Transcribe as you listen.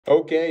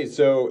Okay,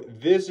 so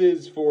this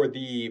is for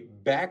the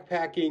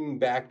backpacking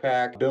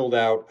backpack build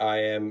out. I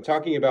am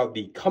talking about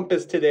the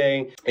compass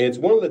today. It's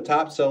one of the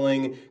top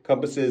selling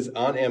compasses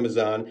on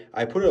Amazon.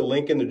 I put a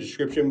link in the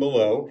description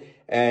below,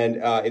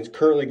 and it's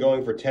currently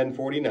going for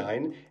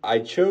 $10.49. I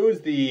chose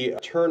the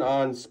Turn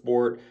On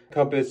Sport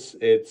compass.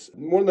 It's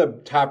one of the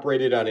top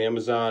rated on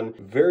Amazon.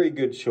 Very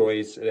good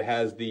choice. It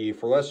has the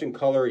fluorescent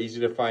color, easy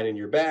to find in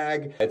your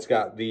bag. It's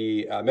got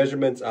the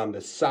measurements on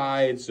the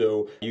side,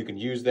 so you can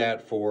use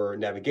that for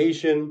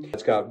navigation.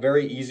 It's got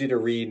very easy to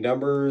read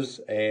numbers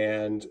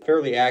and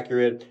fairly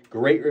accurate.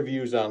 Great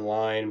reviews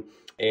online.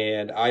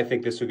 And I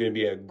think this is going to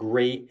be a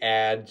great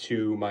add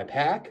to my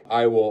pack.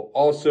 I will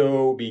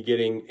also be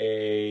getting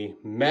a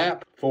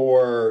map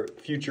for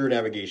future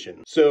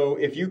navigation. So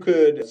if you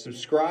could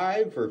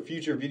subscribe for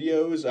future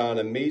videos on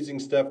amazing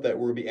stuff that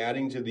we'll be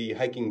adding to the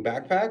hiking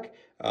backpack,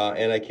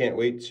 and I can't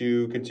wait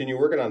to continue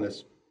working on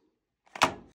this.